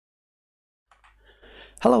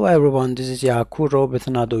Hello everyone, this is Yaakuro with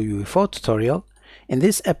another UE4 tutorial. In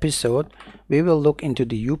this episode, we will look into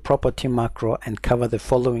the UPROPERTY macro and cover the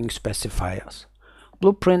following specifiers: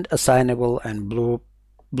 BlueprintAssignable and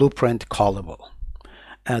BlueprintCallable.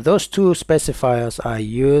 Those two specifiers are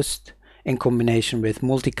used in combination with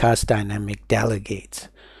multicast dynamic delegates.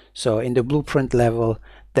 So in the blueprint level,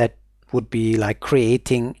 that would be like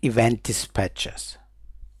creating event dispatchers.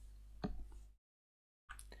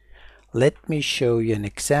 Let me show you an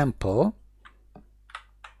example.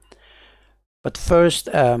 But first,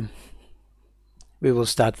 we will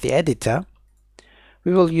start the editor.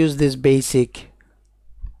 We will use this basic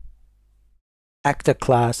actor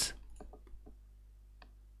class.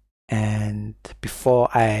 And before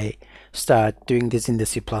I start doing this in the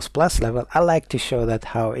C++ level, I like to show that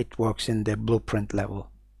how it works in the blueprint level.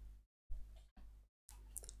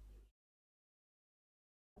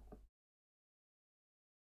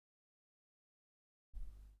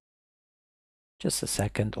 Just a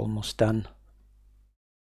second, almost done.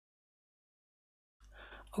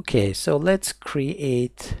 Okay, so let's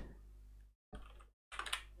create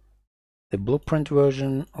the blueprint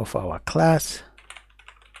version of our class.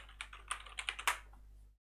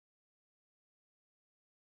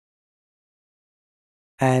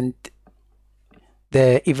 And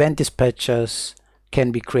the event dispatchers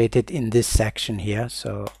can be created in this section here.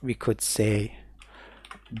 So we could say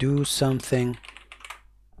do something.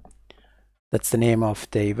 That's the name of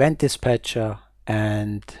the event dispatcher,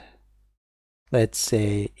 and let's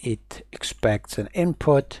say it expects an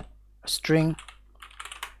input, a string.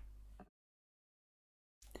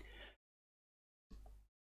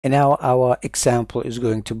 And now our example is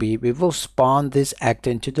going to be, we will spawn this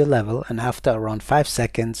actor into the level, and after around 5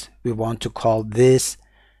 seconds, we want to call this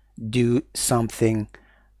do something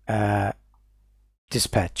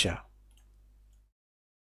dispatcher.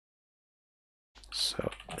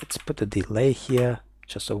 So let's put a delay here,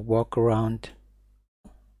 just a workaround.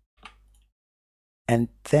 And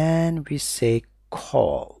then we say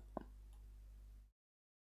call.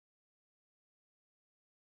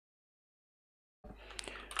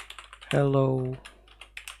 Hello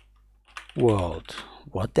world.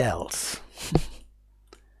 What else?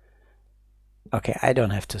 Okay, I don't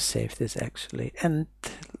have to save this actually. And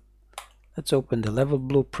let's open the level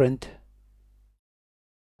blueprint.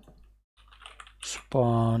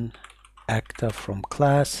 Spawn actor from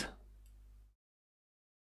class.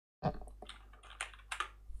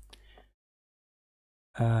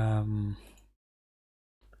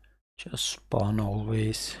 Just spawn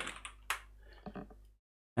always,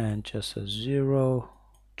 and just a 0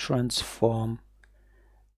 transform.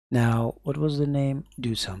 Now, what was the name?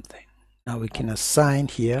 Do something. Now we can assign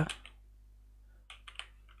here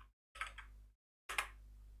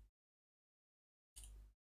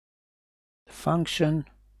the function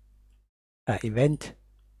event,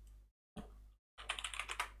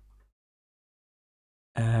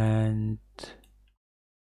 and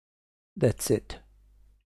that's it.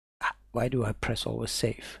 Why do I press always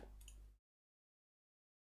save?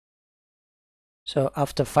 So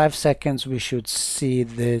after 5 seconds, we should see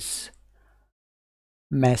this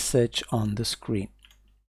message on the screen.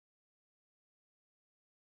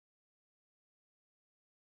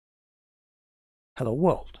 Hello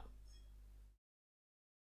world.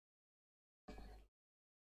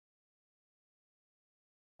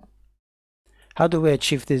 How do we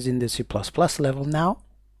achieve this in the C++ level now?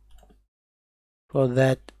 For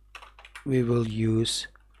that, we will use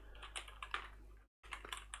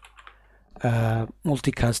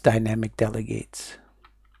multicast dynamic delegates.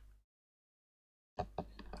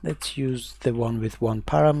 Let's use the one with one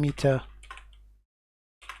parameter.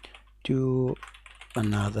 Do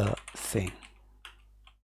another thing.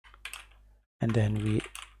 And then we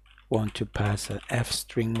want to pass an F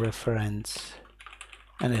string reference,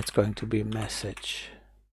 and it's going to be a message.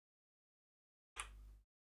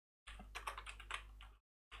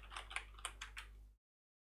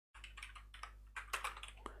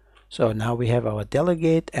 So now we have our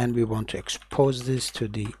delegate, and we want to expose this to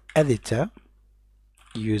the editor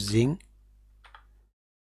using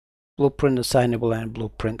BlueprintAssignable and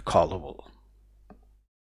BlueprintCallable.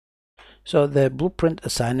 So the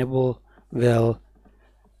BlueprintAssignable will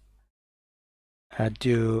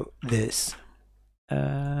do this.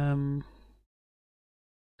 So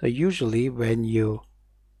usually when you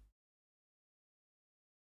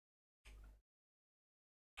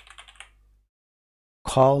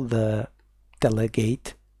call the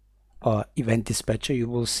delegate or event dispatcher, you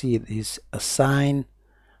will see this assign,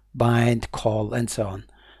 bind, call, and so on.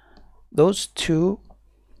 Those two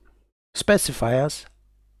specifiers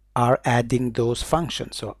are adding those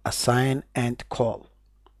functions, so assign and call.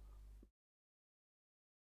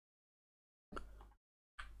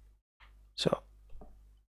 So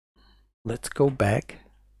let's go back.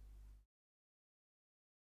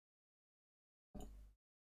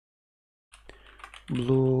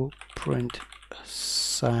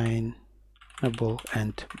 BlueprintAssignable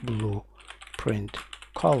and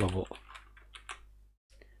BlueprintCallable.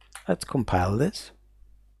 Let's compile this.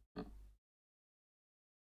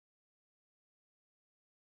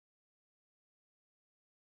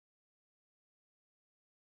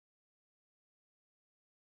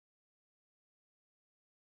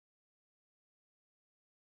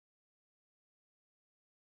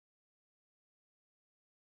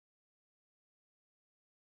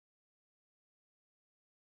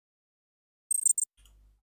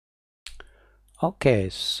 Okay,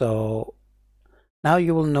 so now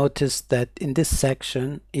you will notice that in this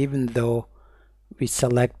section, even though we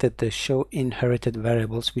selected the show inherited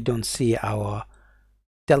variables, we don't see our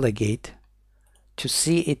delegate. To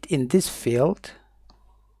see it in this field,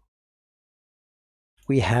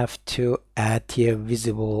 we have to add here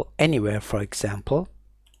visible anywhere, for example.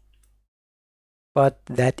 But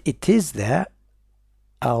that it is there,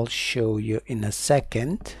 I'll show you in a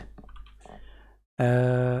second.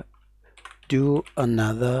 Do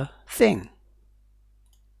another thing.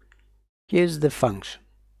 Here's the function,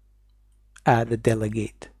 add the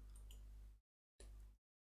delegate.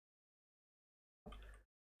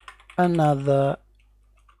 Another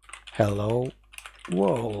hello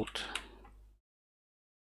world.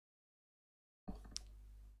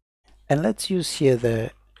 And let's use here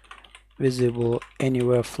the visible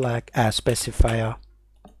anywhere flag as specifier.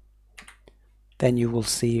 Then you will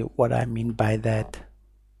see what I mean by that.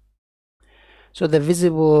 So the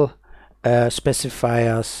visible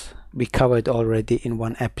specifiers we covered already in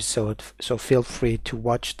one episode, so feel free to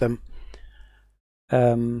watch them.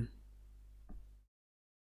 To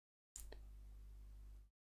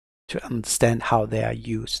understand how they are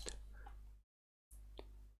used.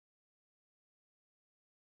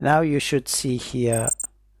 Now you should see here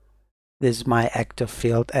this my actor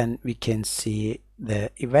field, and we can see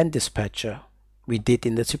the event dispatcher we did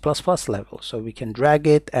in the C++ level. So we can drag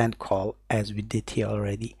it and call as we did here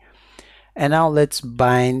already. And now let's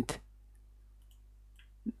bind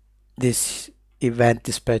this event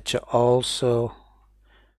dispatcher also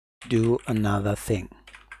do another thing.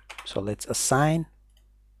 So let's assign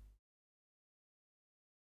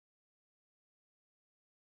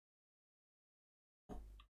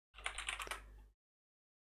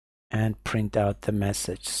and print out the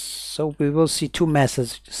message. So we will see two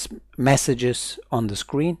messages on the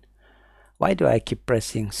screen. Why do I keep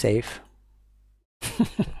pressing save?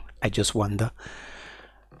 I just wonder.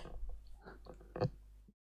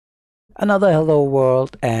 Another hello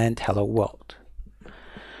world and hello world.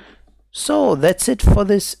 So that's it for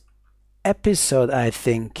this episode, I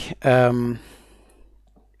think.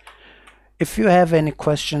 If you have any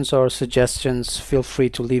questions or suggestions, feel free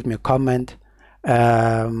to leave me a comment.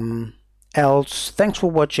 Else, thanks for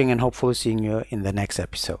watching and hopefully seeing you in the next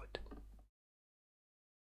episode.